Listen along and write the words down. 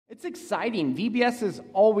It's exciting. VBS is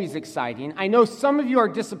always exciting. I know some of you are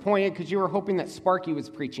disappointed because you were hoping that Sparky was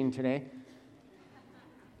preaching today.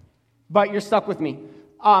 But you're stuck with me.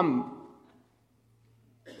 But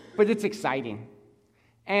it's exciting.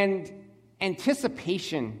 And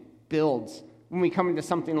anticipation builds when we come into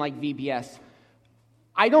something like VBS.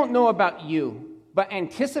 I don't know about you, but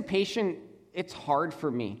anticipation, it's hard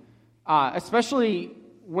for me. Especially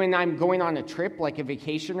when I'm going on a trip, like a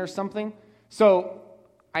vacation or something. So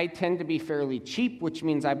I tend to be fairly cheap, which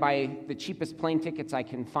means I buy the cheapest plane tickets I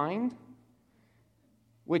can find,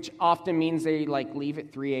 which often means they leave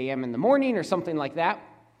at 3 a.m. in the morning or something like that.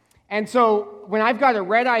 And so when I've got a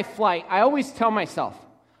red-eye flight, I always tell myself,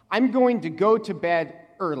 I'm going to go to bed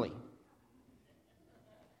early.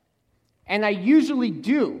 And I usually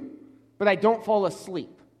do, but I don't fall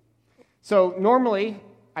asleep. So normally,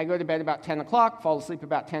 I go to bed about 10 o'clock, fall asleep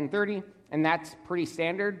about 10:30, and that's pretty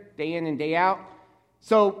standard, day in and day out.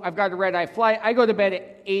 So I've got a red-eye flight. I go to bed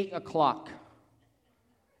at 8 o'clock.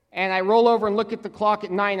 And I roll over and look at the clock at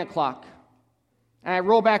 9 o'clock. And I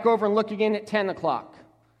roll back over and look again at 10 o'clock.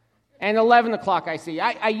 And 11 o'clock I see.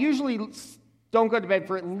 I usually don't go to bed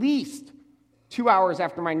for at least 2 hours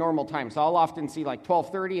after my normal time. So I'll often see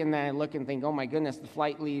 12:30, and then I look and think, oh my goodness, the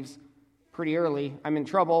flight leaves pretty early. I'm in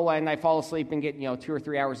trouble, and I fall asleep and get 2 or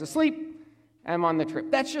 3 hours of sleep, and I'm on the trip.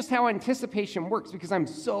 That's just how anticipation works because I'm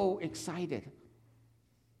so excited.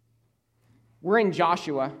 We're in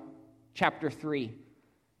Joshua chapter 3.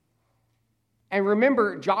 And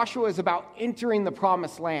remember, Joshua is about entering the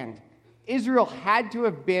promised land. Israel had to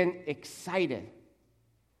have been excited.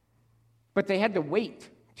 But they had to wait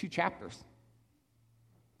 2 chapters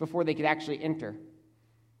before they could actually enter.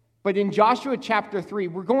 But in Joshua chapter 3,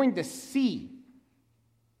 we're going to see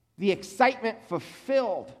the excitement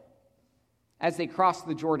fulfilled as they cross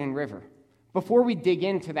the Jordan River. Before we dig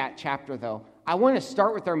into that chapter, though, I want to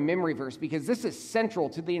start with our memory verse because this is central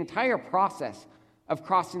to the entire process of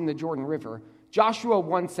crossing the Jordan River. Joshua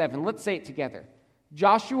 1:7. Let's say it together.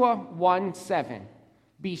 Joshua 1:7.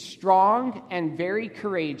 Be strong and very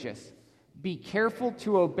courageous. Be careful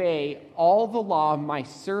to obey all the law my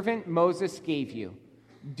servant Moses gave you.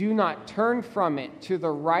 Do not turn from it to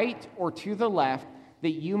the right or to the left,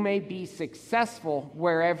 that you may be successful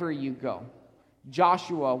wherever you go.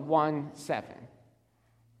 Joshua 1:7.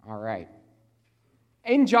 All right.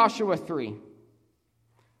 In Joshua 3,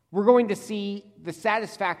 we're going to see the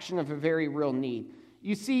satisfaction of a very real need.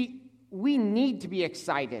 You see, we need to be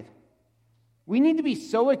excited. We need to be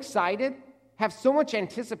so excited, have so much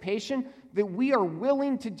anticipation, that we are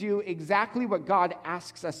willing to do exactly what God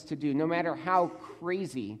asks us to do, no matter how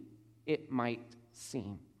crazy it might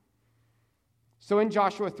seem. So in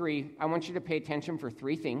Joshua 3, I want you to pay attention for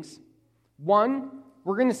 3 things. 1,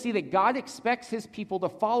 we're going to see that God expects his people to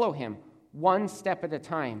follow him 1 step at a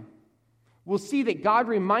time. We'll see that God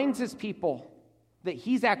reminds his people that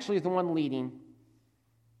he's actually the one leading.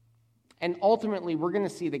 And ultimately, we're going to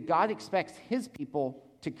see that God expects his people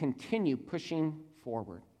to continue pushing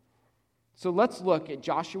forward. So let's look at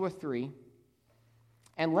Joshua 3,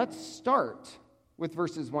 and let's start with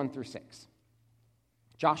verses 1 through 6.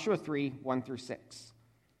 Joshua 3, 1 through 6.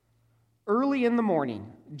 Early in the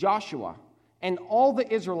morning, Joshua and all the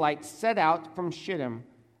Israelites set out from Shittim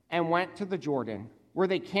and went to the Jordan, where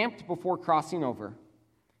they camped before crossing over.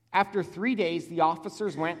 After 3 days, the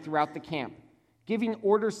officers went throughout the camp, giving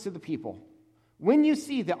orders to the people. When you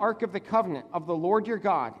see the Ark of the Covenant of the Lord your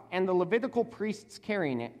God and the Levitical priests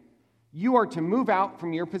carrying it, you are to move out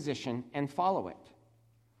from your position and follow it.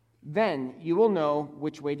 Then you will know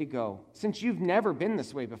which way to go, since you've never been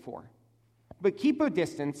this way before. But keep a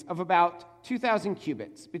distance of about 2,000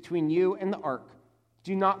 cubits between you and the ark.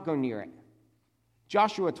 Do not go near it.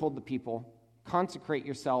 Joshua told the people, consecrate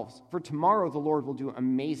yourselves, for tomorrow the Lord will do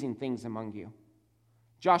amazing things among you.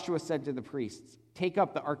 Joshua said to the priests, take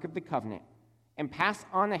up the Ark of the Covenant and pass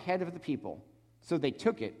on ahead of the people. So they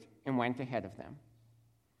took it and went ahead of them.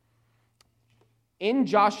 In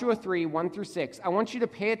Joshua 3, 1 through 6, I want you to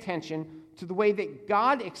pay attention to the way that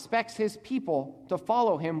God expects his people to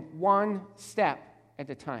follow him 1 step at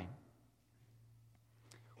a time.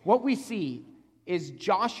 What we see is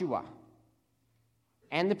Joshua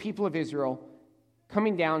and the people of Israel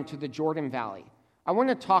coming down to the Jordan Valley. I want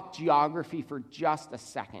to talk geography for just a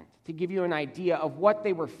second to give you an idea of what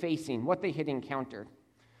they were facing, what they had encountered.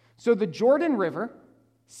 So the Jordan River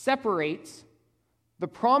separates the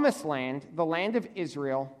Promised Land, the land of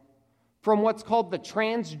Israel, from what's called the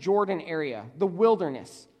Transjordan area, the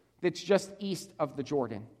wilderness that's just east of the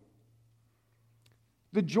Jordan.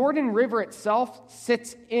 The Jordan River itself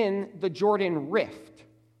sits in the Jordan Rift.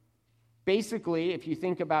 Basically, if you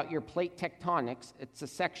think about your plate tectonics, it's a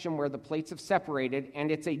section where the plates have separated,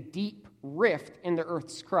 and it's a deep rift in the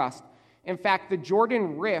Earth's crust. In fact, the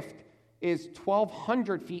Jordan Rift is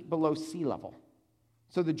 1,200 feet below sea level.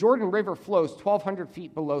 So the Jordan River flows 1,200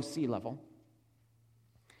 feet below sea level.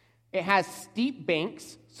 It has steep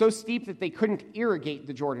banks, so steep that they couldn't irrigate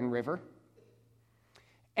the Jordan River.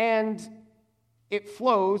 And it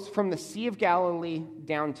flows from the Sea of Galilee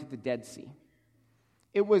down to the Dead Sea.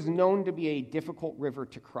 It was known to be a difficult river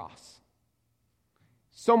to cross.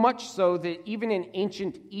 So much so that even in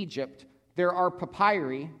ancient Egypt, there are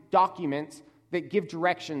papyri, documents, that give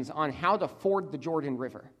directions on how to ford the Jordan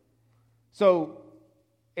River. So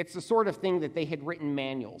it's the sort of thing that they had written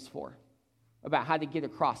manuals for, about how to get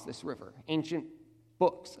across this river, ancient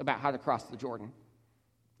books about how to cross the Jordan.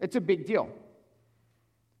 It's a big deal.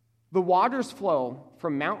 The waters flow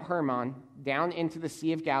from Mount Hermon down into the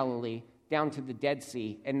Sea of Galilee, down to the Dead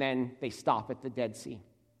Sea, and then they stop at the Dead Sea.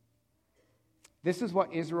 This is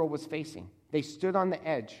what Israel was facing. They stood on the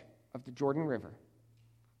edge of the Jordan River.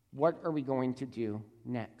 What are we going to do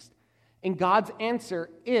next? And God's answer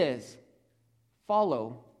is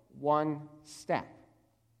follow one step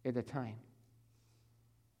at a time.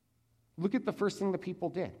 Look at the first thing the people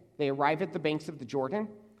did. They arrive at the banks of the Jordan,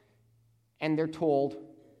 and they're told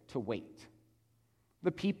to wait.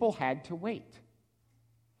 The people had to wait.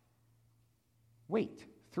 Wait.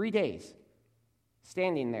 3 days,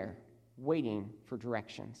 standing there, waiting for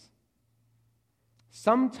directions.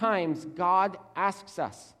 Sometimes God asks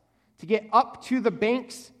us to get up to the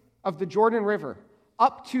banks of the Jordan River,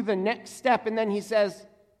 up to the next step, and then he says,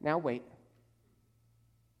 now wait.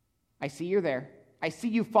 I see you're there. I see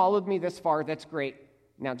you followed me this far. That's great.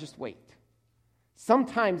 Now just wait.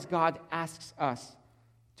 Sometimes God asks us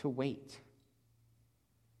to wait.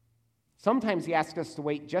 Sometimes he asks us to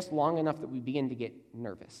wait just long enough that we begin to get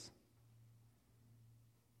nervous.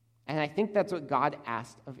 And I think that's what God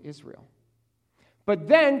asked of Israel. But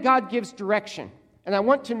then God gives direction. And I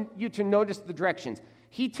want you to notice the directions.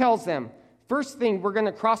 He tells them, first thing, we're going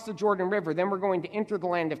to cross the Jordan River. Then we're going to enter the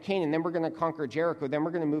land of Canaan. Then we're going to conquer Jericho. Then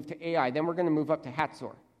we're going to move to Ai. Then we're going to move up to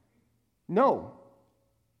Hatzor. No.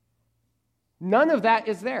 None of that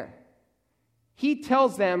is there. He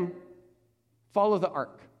tells them, follow the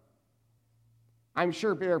ark. I'm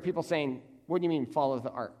sure there are people saying, what do you mean follow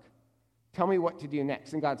the ark? Tell me what to do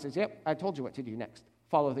next. And God says, yep, I told you what to do next.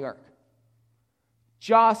 Follow the ark.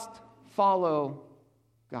 Just follow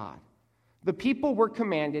God. The people were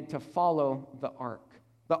commanded to follow the ark.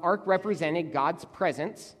 The ark represented God's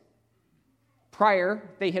presence. Prior,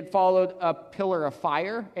 they had followed a pillar of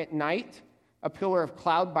fire at night, a pillar of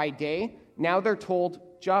cloud by day. Now they're told,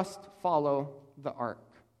 just follow the ark.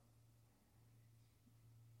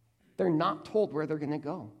 They're not told where they're going to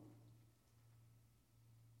go.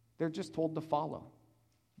 They're just told to follow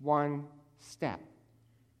one step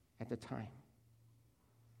at a time.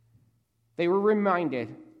 They were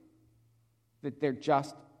reminded that they're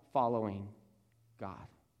just following God.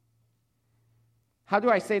 How do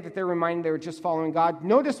I say that they're reminded they're just following God?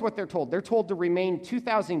 Notice what they're told. They're told to remain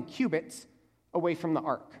 2,000 cubits away from the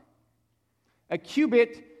ark. A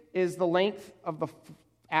cubit is the length of the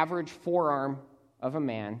average forearm of a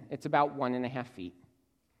man. It's about 1.5 feet.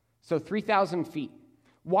 So 3,000 feet.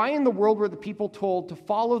 Why in the world were the people told to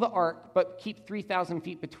follow the ark but keep 3,000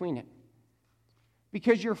 feet between it?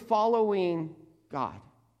 Because you're following God.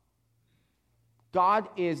 God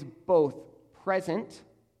is both present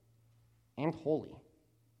and holy.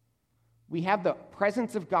 We have the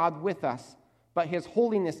presence of God with us, but his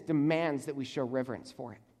holiness demands that we show reverence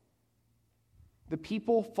for it. The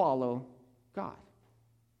people follow God.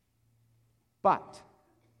 But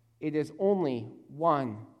it is only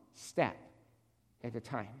one step at a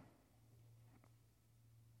time.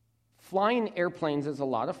 Flying airplanes is a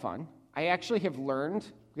lot of fun. I actually have learned,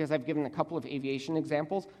 because I've given a couple of aviation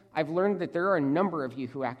examples, I've learned that there are a number of you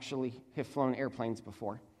who actually have flown airplanes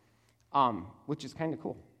before, which is kind of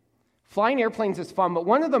cool. Flying airplanes is fun, but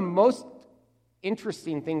one of the most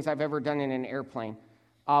interesting things I've ever done in an airplane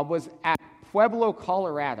was at Pueblo,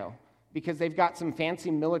 Colorado, because they've got some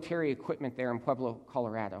fancy military equipment there in Pueblo,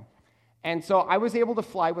 Colorado. And so I was able to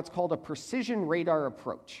fly what's called a precision radar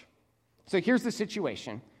approach. So here's the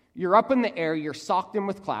situation. You're up in the air, you're socked in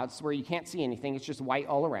with clouds where you can't see anything, it's just white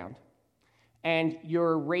all around. And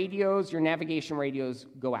your radios, your navigation radios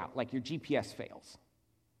go out, like your GPS fails.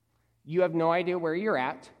 You have no idea where you're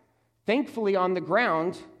at. Thankfully, on the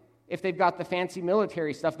ground, if they've got the fancy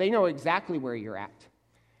military stuff, they know exactly where you're at.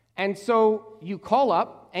 And so you call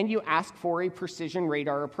up and you ask for a precision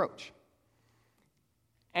radar approach.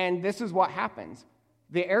 And this is what happens.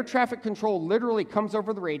 The air traffic control literally comes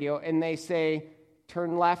over the radio and they say,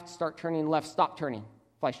 turn left, start turning left, stop turning,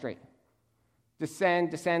 fly straight.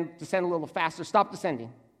 Descend, descend, descend a little faster, stop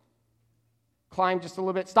descending. Climb just a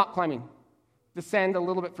little bit, stop climbing. Descend a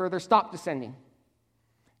little bit further, stop descending.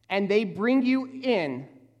 And they bring you in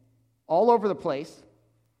all over the place,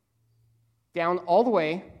 down all the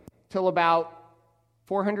way till about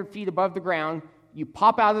 400 feet above the ground. You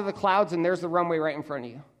pop out of the clouds and there's the runway right in front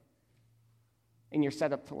of you. And you're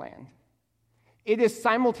set up to land. It is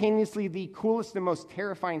simultaneously the coolest and most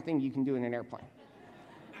terrifying thing you can do in an airplane.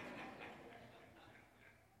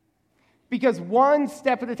 Because one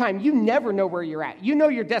step at a time, you never know where you're at. You know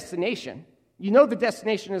your destination. You know the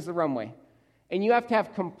destination is the runway. And you have to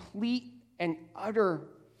have complete and utter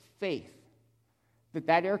faith that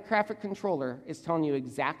that air traffic controller is telling you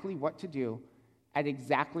exactly what to do at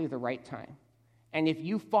exactly the right time. And if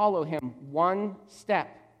you follow him one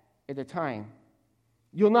step at a time,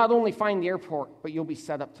 you'll not only find the airport, but you'll be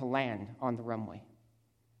set up to land on the runway.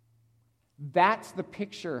 That's the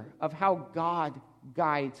picture of how God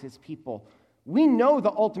guides his people. We know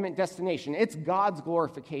the ultimate destination. It's God's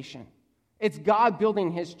glorification. It's God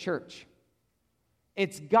building his church.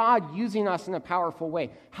 It's God using us in a powerful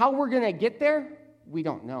way. How we're going to get there, we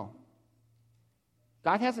don't know.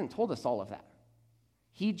 God hasn't told us all of that.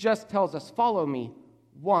 He just tells us, follow me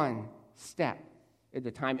one step at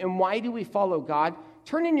a time. And why do we follow God?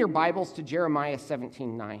 Turn in your Bibles to Jeremiah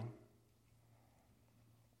 17:9.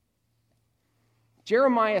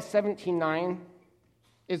 Jeremiah 17:9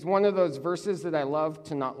 is one of those verses that I love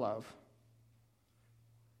to not love,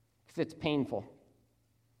 because it's painful.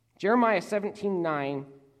 Jeremiah 17:9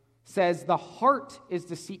 says, the heart is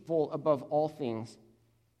deceitful above all things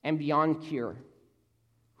and beyond cure.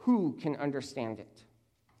 Who can understand it?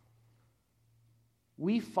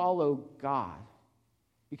 We follow God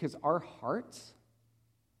because our hearts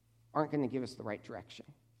aren't going to give us the right direction.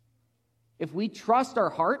 If we trust our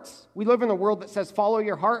hearts, we live in a world that says, follow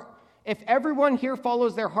your heart. If everyone here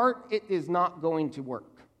follows their heart, it is not going to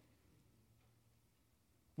work.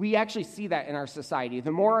 We actually see that in our society.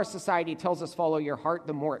 The more our society tells us follow your heart,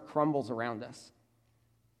 the more it crumbles around us.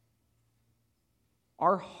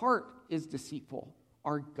 Our heart is deceitful.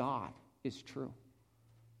 Our God is true.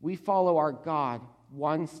 We follow our God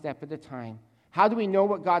one step at a time. How do we know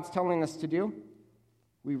what God's telling us to do?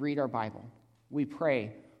 We read our Bible. We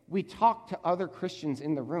pray. We talk to other Christians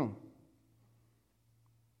in the room.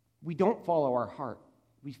 We don't follow our heart.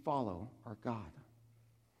 We follow our God.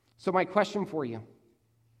 So my question for you,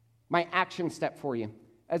 my action step for you,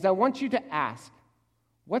 is I want you to ask,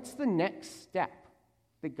 what's the next step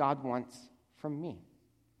that God wants from me?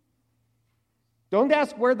 Don't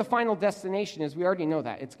ask where the final destination is. We already know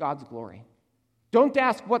that. It's God's glory. Don't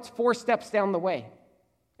ask what's 4 steps down the way.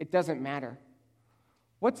 It doesn't matter.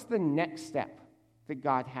 What's the next step that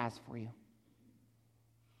God has for you?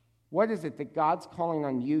 What is it that God's calling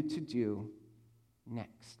on you to do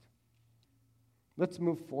next? Let's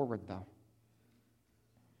move forward, though.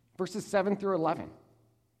 Verses 7 through 11.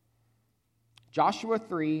 Joshua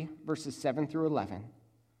 3, verses 7 through 11.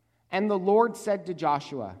 And the Lord said to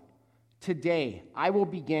Joshua, today I will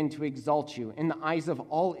begin to exalt you in the eyes of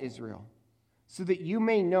all Israel, so that you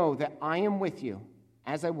may know that I am with you,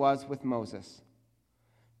 as I was with Moses.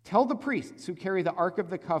 Tell the priests who carry the Ark of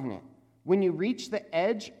the Covenant, when you reach the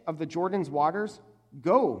edge of the Jordan's waters,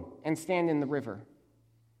 go and stand in the river.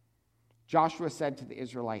 Joshua said to the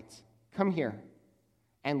Israelites, come here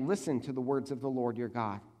and listen to the words of the Lord your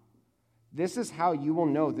God. This is how you will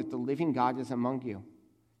know that the living God is among you,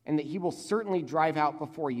 and that he will certainly drive out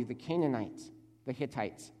before you the Canaanites, the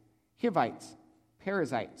Hittites, Hivites,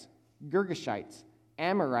 Perizzites, Girgashites,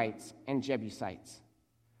 Amorites, and Jebusites.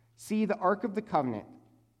 See, the Ark of the Covenant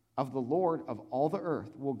of the Lord of all the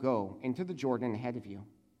earth will go into the Jordan ahead of you.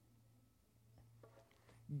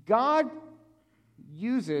 God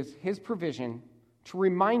uses his provision to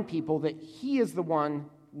remind people that he is the one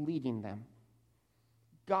leading them.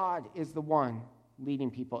 God is the one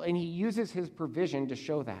leading people, and he uses his provision to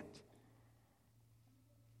show that.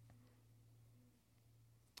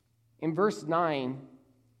 In verse 9,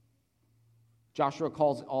 Joshua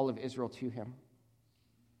calls all of Israel to him.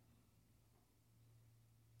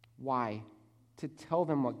 Why? To tell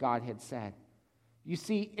them what God had said. You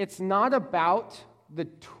see, it's not about the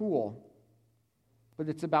tool, but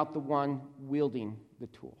it's about the one wielding the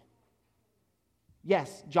tool.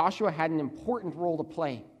 Yes, Joshua had an important role to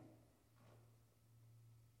play,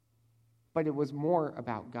 but it was more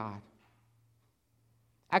about God.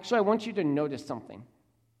 Actually, I want you to notice something.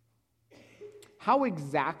 How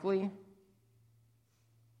exactly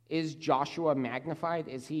is Joshua magnified?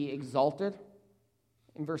 Is he exalted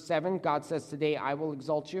In verse 7, God says, "Today I will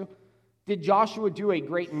exalt you." Did Joshua do a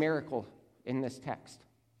great miracle in this text?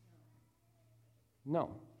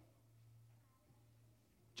 No.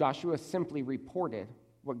 Joshua simply reported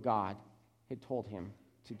what God had told him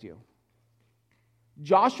to do.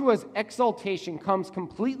 Joshua's exaltation comes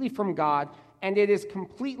completely from God, and it is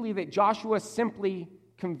completely that Joshua simply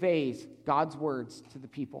conveys God's words to the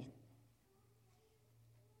people.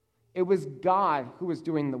 It was God who was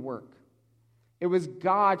doing the work. It was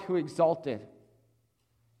God who exalted.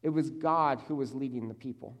 It was God who was leading the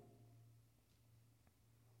people.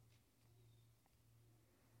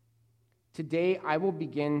 Today I will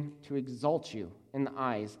begin to exalt you in the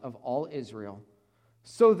eyes of all Israel,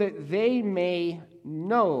 so that they may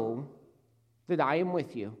know that I am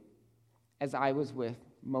with you, as I was with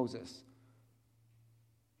Moses.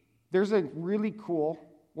 There's a really cool,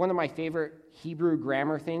 one of my favorite Hebrew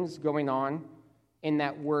grammar things going on in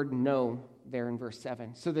that word know there in verse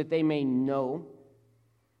 7, so that they may know.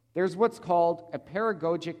 There's what's called a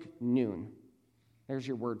pedagogic noon. There's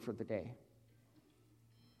your word for the day.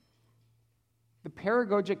 The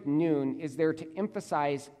pedagogic noon is there to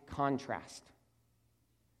emphasize contrast.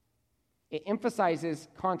 It emphasizes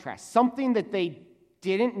contrast. Something that they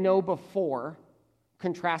didn't know before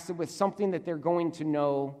contrasted with something that they're going to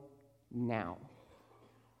know now.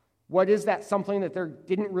 What is that something that they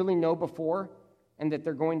didn't really know before and that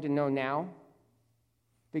they're going to know now?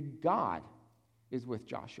 That God is with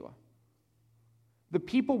Joshua. The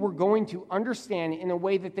people were going to understand in a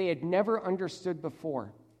way that they had never understood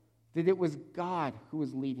before that it was God who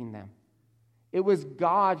was leading them. It was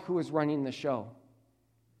God who was running the show.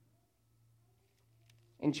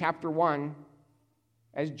 In chapter 1,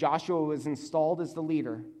 as Joshua was installed as the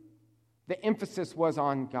leader, the emphasis was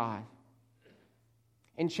on God.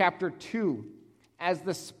 In chapter 2, as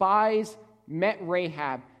the spies met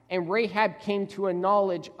Rahab, and Rahab came to a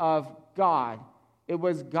knowledge of God, it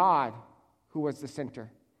was God who was the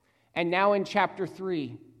center. And now in chapter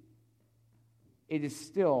 3, it is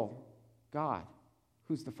still God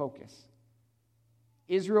who's the focus.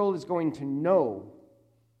 Israel is going to know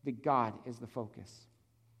that God is the focus.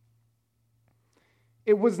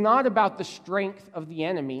 It was not about the strength of the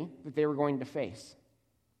enemy that they were going to face.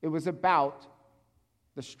 It was about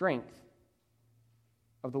the strength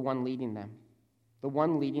of the one leading them, the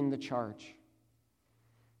one leading the charge.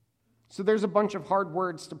 So there's a bunch of hard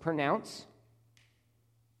words to pronounce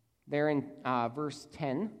there in verse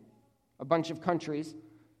 10, a bunch of countries.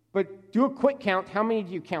 But do a quick count. How many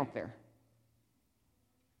do you count there?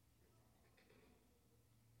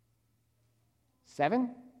 7?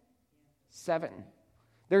 7.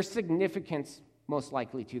 There's significance, most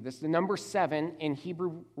likely, to this. The number 7 in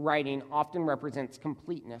Hebrew writing often represents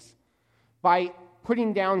completeness. By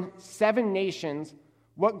putting down 7 nations,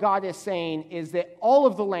 what God is saying is that all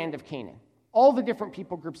of the land of Canaan, all the different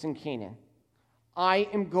people groups in Canaan, I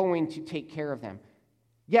am going to take care of them.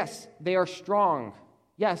 Yes, they are strong.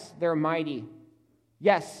 Yes, they're mighty.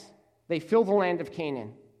 Yes, they fill the land of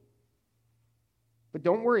Canaan. But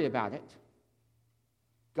don't worry about it.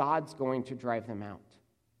 God's going to drive them out.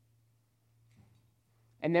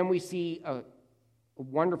 And then we see a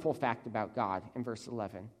wonderful fact about God in verse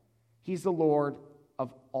 11. He's the Lord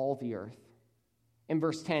of all the earth. In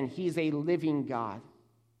verse 10, he's a living God.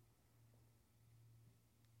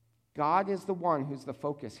 God is the one who's the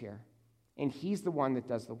focus here, and he's the one that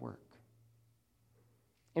does the work.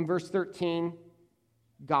 In verse 13,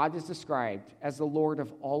 God is described as the Lord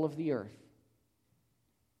of all of the earth.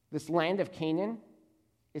 This land of Canaan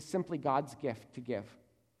is simply God's gift to give.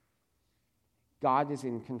 God is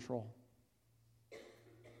in control.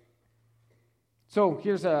 So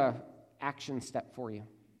here's an action step for you.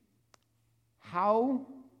 How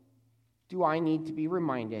do I need to be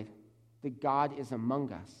reminded that God is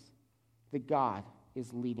among us, that God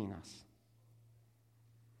is leading us?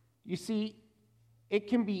 You see, it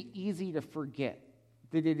can be easy to forget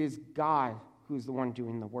that it is God who's the one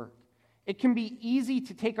doing the work. It can be easy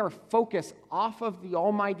to take our focus off of the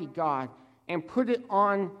Almighty God and put it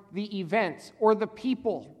on the events or the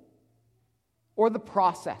people or the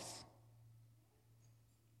process.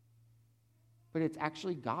 But it's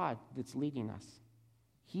actually God that's leading us.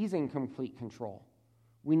 He's in complete control.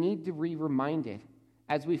 We need to be reminded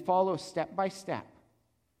as we follow step by step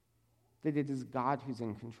that it is God who's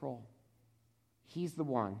in control. He's the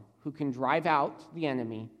one who can drive out the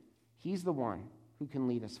enemy. He's the one who can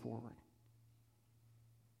lead us forward.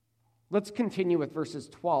 Let's continue with verses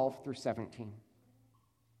 12 through 17.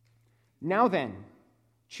 Now then,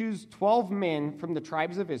 choose 12 men from the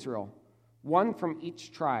tribes of Israel, one from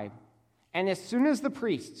each tribe. And as soon as the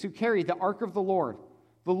priests who carry the ark of the Lord,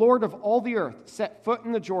 the Lord of all the earth, set foot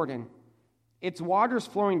in the Jordan, its waters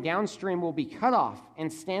flowing downstream will be cut off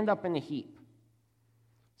and stand up in a heap.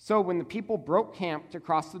 So when the people broke camp to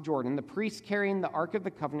cross the Jordan, the priests carrying the Ark of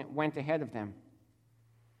the Covenant went ahead of them.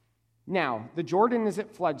 Now, the Jordan is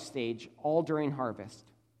at flood stage, all during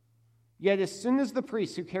harvest. Yet as soon as the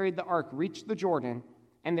priests who carried the ark reached the Jordan,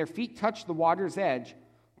 and their feet touched the water's edge,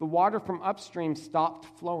 the water from upstream stopped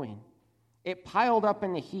flowing. It piled up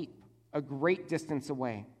in a heap a great distance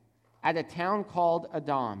away, at a town called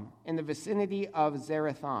Adam, in the vicinity of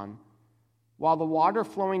Zarethan, while the water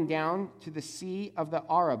flowing down to the sea of the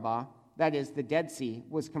Arabah, that is, the Dead Sea,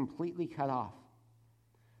 was completely cut off.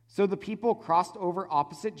 So the people crossed over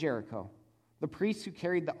opposite Jericho. The priests who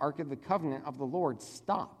carried the Ark of the Covenant of the Lord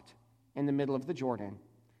stopped in the middle of the Jordan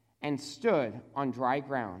and stood on dry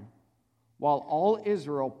ground, while all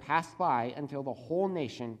Israel passed by until the whole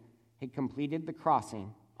nation had completed the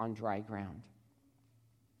crossing on dry ground.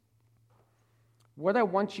 What I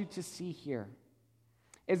want you to see here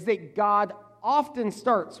is that God often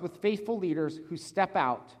starts with faithful leaders who step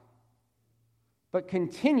out, but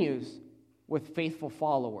continues with faithful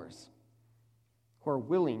followers who are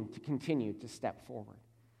willing to continue to step forward.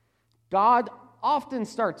 God often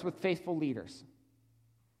starts with faithful leaders,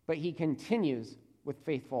 but he continues with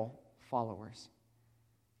faithful followers.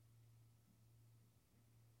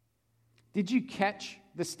 Did you catch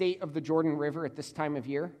the state of the Jordan River at this time of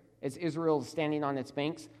year as Israel is standing on its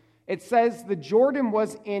banks? It says the Jordan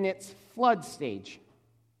was in its flood stage.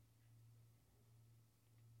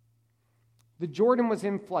 The Jordan was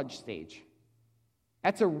in flood stage.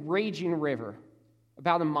 That's a raging river,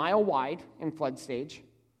 about a mile wide in flood stage,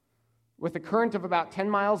 with a current of about 10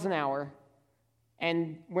 miles an hour.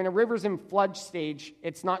 And when a river's in flood stage,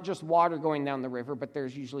 it's not just water going down the river, but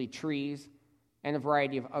there's usually trees and a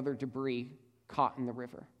variety of other debris caught in the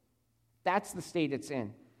river. That's the state it's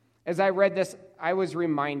in. As I read this, I was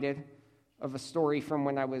reminded of a story from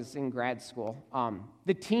when I was in grad school.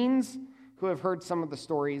 The teens who have heard some of the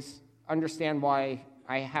stories understand why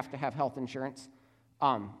I have to have health insurance.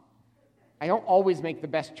 I don't always make the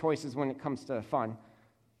best choices when it comes to fun.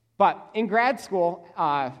 But in grad school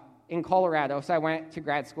in Colorado, so I went to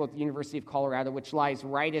grad school at the University of Colorado, which lies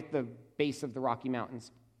right at the base of the Rocky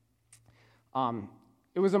Mountains.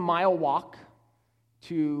 It was a mile walk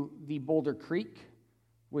to the Boulder Creek,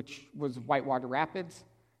 which was Whitewater Rapids.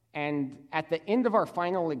 And at the end of our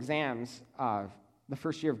final exams, the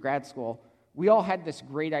first year of grad school, we all had this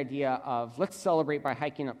great idea of, let's celebrate by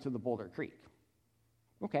hiking up to the Boulder Creek.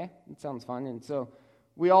 Okay, that sounds fun. And so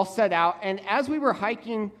we all set out, and as we were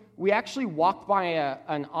hiking, we actually walked by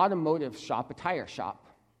an automotive shop, a tire shop.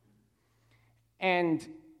 And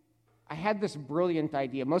I had this brilliant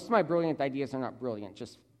idea. Most of my brilliant ideas are not brilliant,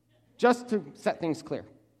 just to set things clear,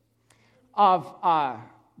 of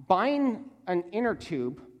buying an inner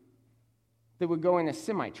tube that would go in a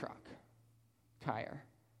semi-truck tire.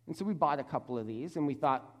 And so we bought a couple of these, and we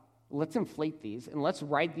thought, let's inflate these, and let's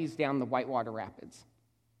ride these down the Whitewater Rapids.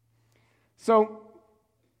 So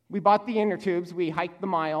we bought the inner tubes, we hiked the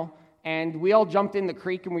mile, and we all jumped in the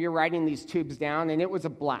creek, and we were riding these tubes down, and it was a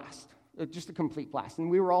blast, just a complete blast. And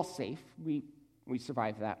we were all safe. We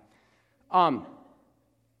survived that.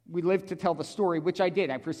 We lived to tell the story, which I did.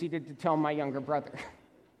 I proceeded to tell my younger brother.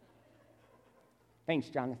 Thanks,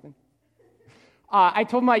 Jonathan. I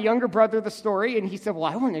told my younger brother the story, and he said, well,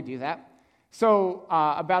 I want to do that. So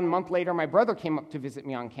about a month later, my brother came up to visit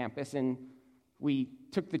me on campus, and we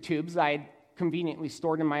took the tubes I had conveniently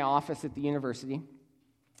stored in my office at the university,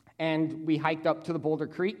 and we hiked up to the Boulder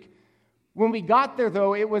Creek. When we got there,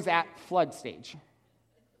 though, it was at flood stage.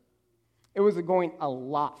 It was going a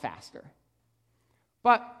lot faster.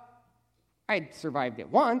 But I'd survived it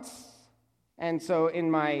once, and so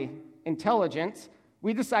in my intelligence,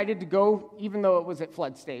 we decided to go even though it was at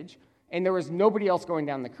flood stage, and there was nobody else going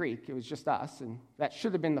down the creek. It was just us, and that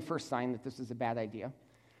should have been the first sign that this was a bad idea.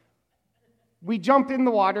 We jumped in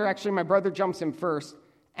the water. Actually, my brother jumps in first,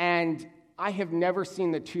 and I have never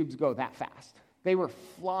seen the tubes go that fast. They were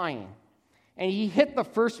flying. And he hit the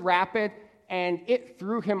first rapid, and it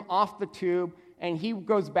threw him off the tube, and he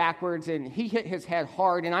goes backwards, and he hit his head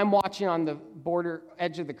hard, and I'm watching on the border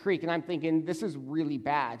edge of the creek, and I'm thinking, this is really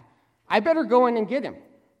bad. I better go in and get him.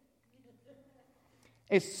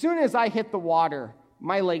 As soon as I hit the water,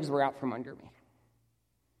 my legs were out from under me,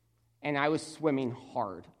 and I was swimming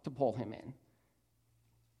hard to pull him in.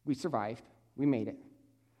 We survived. We made it.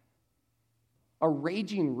 A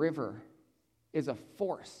raging river is a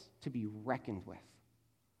force to be reckoned with.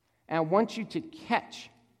 And I want you to catch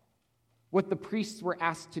what the priests were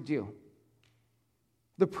asked to do.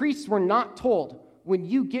 The priests were not told, when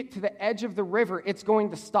you get to the edge of the river, it's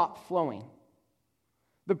going to stop flowing.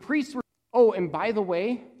 The priests were, oh, and by the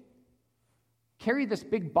way, carry this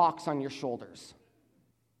big box on your shoulders.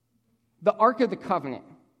 The Ark of the Covenant,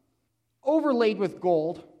 overlaid with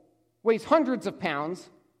gold, weighs hundreds of pounds.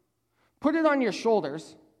 Put it on your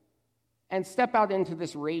shoulders and step out into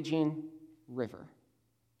this raging river.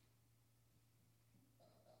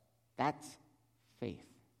 That's faith.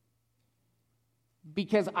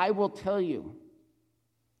 Because I will tell you,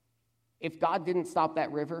 if God didn't stop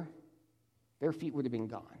that river, their feet would have been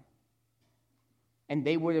gone. And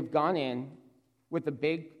they would have gone in with a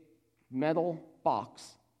big metal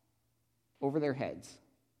box over their heads.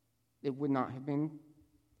 It would not have been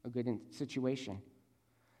a good situation.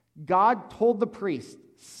 God told the priest,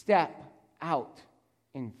 step out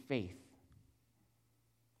in faith.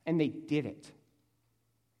 And they did it.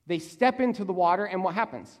 They step into the water, and what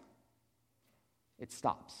happens? It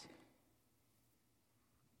stops.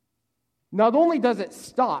 Not only does it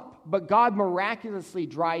stop, but God miraculously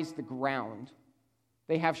dries the ground.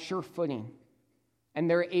 They have sure footing, and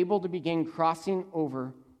they're able to begin crossing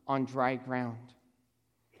over on dry ground.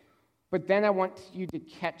 But then I want you to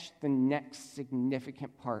catch the next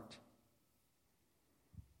significant part.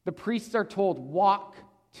 The priests are told, walk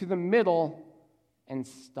to the middle and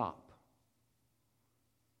stop.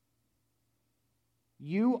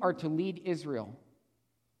 You are to lead Israel,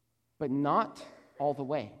 but not all the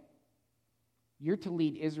way. You're to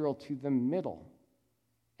lead Israel to the middle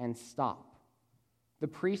and stop. The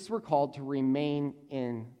priests were called to remain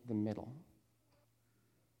in the middle.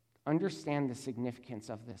 Understand the significance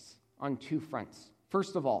of this on two fronts.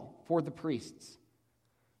 First of all, for the priests,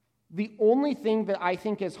 the only thing that I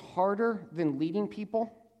think is harder than leading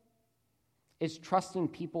people is trusting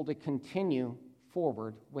people to continue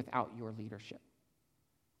forward without your leadership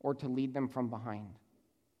or to lead them from behind.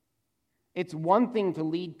 It's one thing to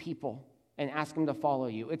lead people and ask them to follow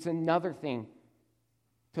you. It's another thing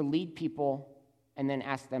to lead people and then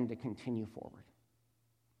ask them to continue forward.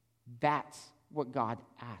 That's what God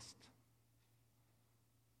asked.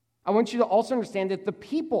 I want you to also understand that the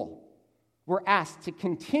people were asked to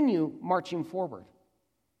continue marching forward,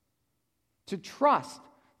 to trust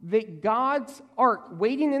that God's ark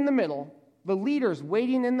waiting in the middle, the leaders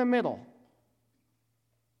waiting in the middle,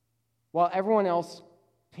 while everyone else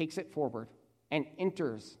takes it forward and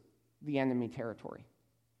enters the enemy territory.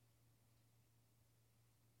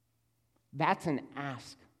 That's an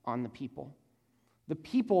ask on the people. The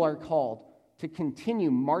people are called to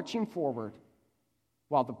continue marching forward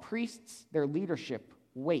while the priests, their leadership,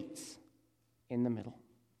 waits in the middle.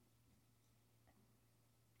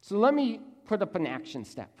 So let me put up an action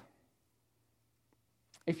step.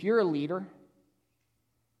 If you're a leader,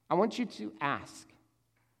 I want you to ask,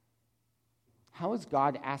 how is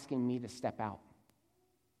God asking me to step out?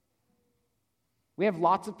 We have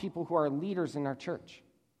lots of people who are leaders in our church.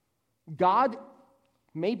 God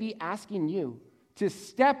may be asking you to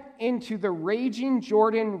step into the raging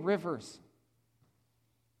Jordan rivers,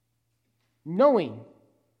 knowing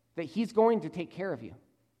that He's going to take care of you.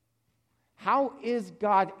 How is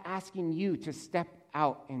God asking you to step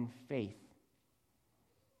out in faith?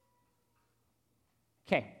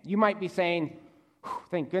 Okay, you might be saying,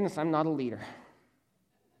 thank goodness I'm not a leader.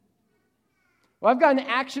 Well, I've got an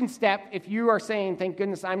action step if you are saying, thank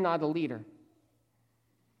goodness I'm not a leader.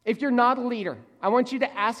 If you're not a leader, I want you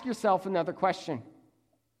to ask yourself another question.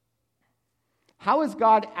 How is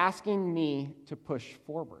God asking me to push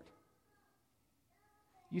forward?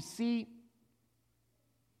 You see,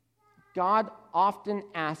 God often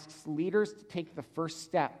asks leaders to take the first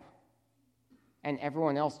step and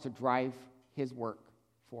everyone else to drive His work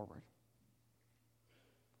forward.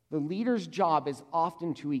 The leader's job is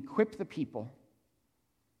often to equip the people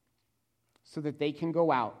so that they can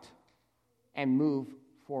go out and move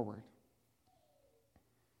forward.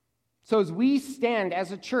 So as we stand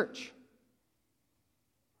as a church,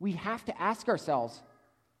 we have to ask ourselves,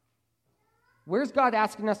 where's God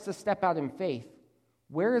asking us to step out in faith?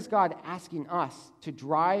 Where is God asking us to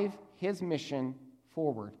drive His mission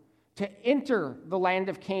forward? To enter the land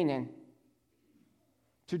of Canaan,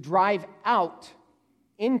 to drive out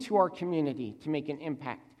into our community to make an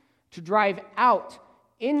impact, to drive out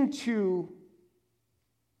into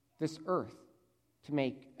this earth to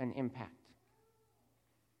make an impact.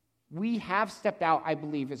 We have stepped out, I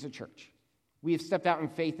believe, as a church. We have stepped out in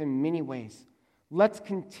faith in many ways. Let's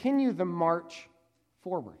continue the march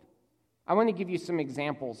forward. I want to give you some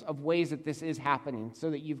examples of ways that this is happening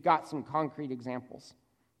so that you've got some concrete examples.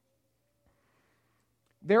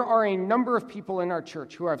 There are a number of people in our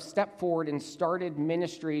church who have stepped forward and started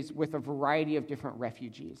ministries with a variety of different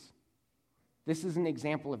refugees. This is an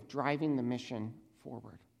example of driving the mission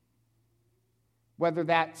forward. Whether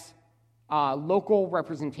that's local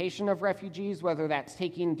representation of refugees, whether that's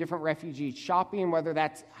taking different refugees shopping, whether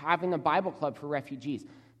that's having a Bible club for refugees.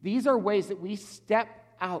 These are ways that we step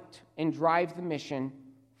out and drive the mission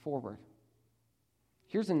forward.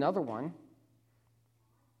 Here's another one.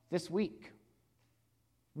 This week,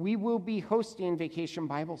 we will be hosting Vacation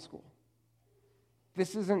Bible School.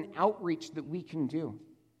 This is an outreach that we can do.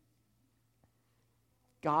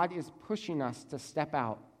 God is pushing us to step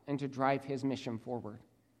out and to drive his mission forward.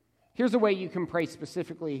 Here's a way you can pray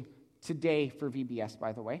specifically today for VBS,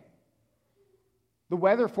 by the way. The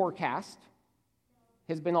weather forecast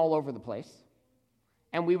has been all over the place,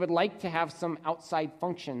 and we would like to have some outside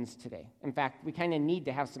functions today. In fact, we kind of need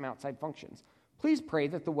to have some outside functions. Please pray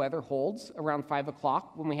that the weather holds around 5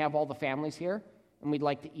 o'clock when we have all the families here and we'd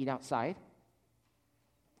like to eat outside.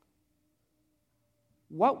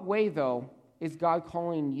 What way, though, is God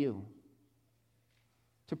calling you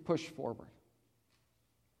to push forward?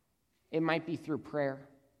 It might be through prayer.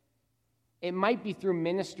 It might be through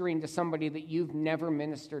ministering to somebody that you've never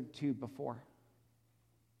ministered to before.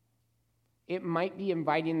 It might be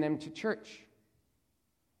inviting them to church.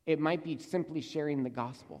 It might be simply sharing the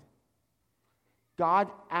gospel.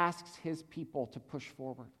 God asks his people to push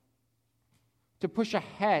forward, to push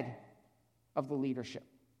ahead of the leadership,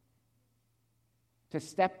 to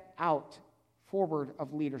step out forward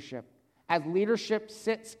of leadership. As leadership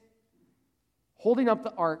sits holding up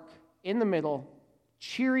the ark in the middle,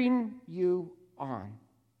 cheering you on.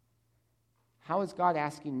 How is God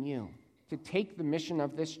asking you to take the mission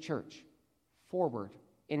of this church forward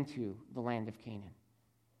into the land of Canaan?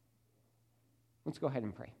 Let's go ahead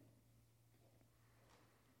and pray.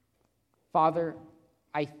 Father,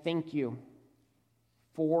 I thank you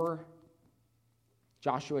for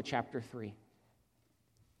Joshua chapter 3.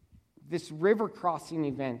 This river crossing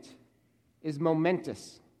event is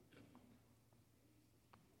momentous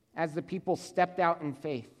as the people stepped out in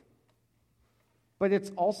faith. But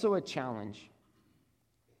it's also a challenge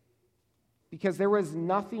because there was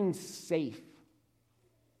nothing safe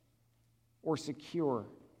or secure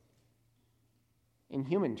in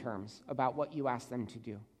human terms about what you asked them to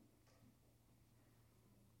do.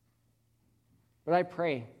 But I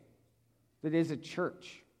pray that as a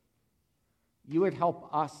church, you would help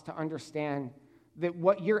us to understand that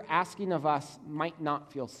what you're asking of us might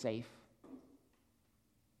not feel safe.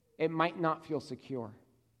 It might not feel secure.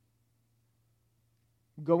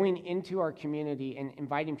 Going into our community and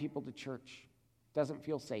inviting people to church doesn't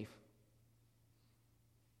feel safe.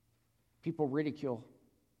 People ridicule.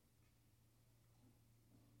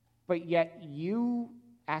 But yet you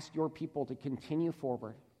ask your people to continue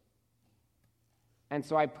forward. And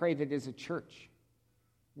so I pray that as a church,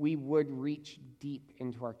 we would reach deep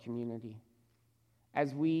into our community.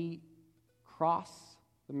 As we cross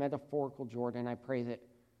the metaphorical Jordan, I pray that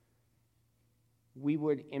we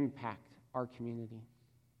would impact our community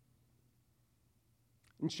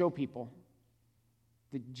and show people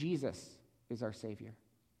that Jesus is our Savior,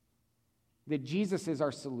 that Jesus is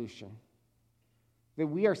our solution, that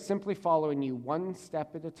we are simply following you one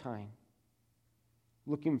step at a time,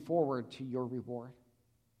 looking forward to your reward.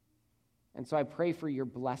 And so I pray for your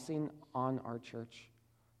blessing on our church.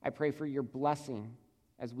 I pray for your blessing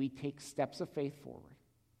as we take steps of faith forward.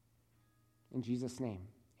 In Jesus' name,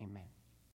 amen.